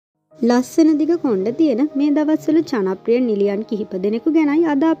ලස්සන දිග කොණ්ඩ තියෙන මේ දවස්වල ජනප්‍රිය නිලියන් කිහිප දෙනෙකු ගැනයි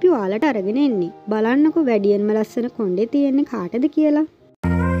අද අපි ඔයාලට අරගෙන එන්නේ. බලන්නකෝ වැඩියෙන්ම ලස්සන කොණ්ඩේ තියෙන්නේ කාටද කියලා.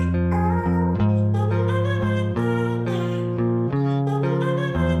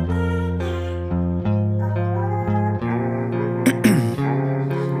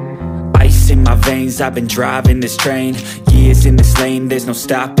 In my veins, I've been driving this train. Years in this lane, there's no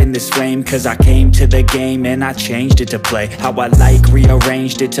stopping this flame. Cause I came to the game and I changed it to play how I like,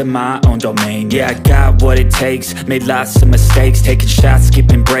 rearranged it to my own domain. Yeah, I got what it takes, made lots of mistakes, taking shots,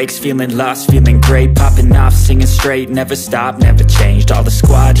 skipping breaks, feeling lost, feeling great, popping off, singing straight, never stopped, never changed. All the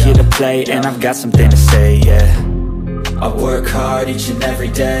squad here to play and I've got something to say, yeah. I work hard each and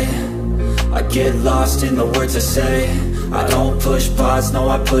every day, I get lost in the words I say. I don't push pause, no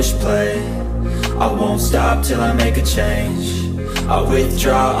I push play. I won't stop till I make a change. I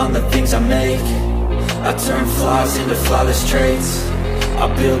withdraw on the things I make. I turn flaws into flawless traits. I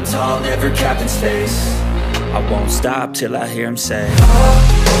build tall, never capped in space. I won't stop till I hear him say, oh,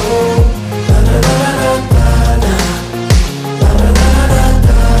 oh, la la la la la la, la la la la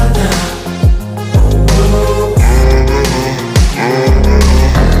la la, oh, oh.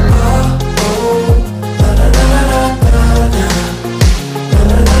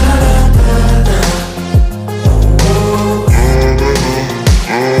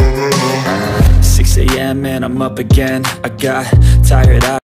 And I'm up again. I got tired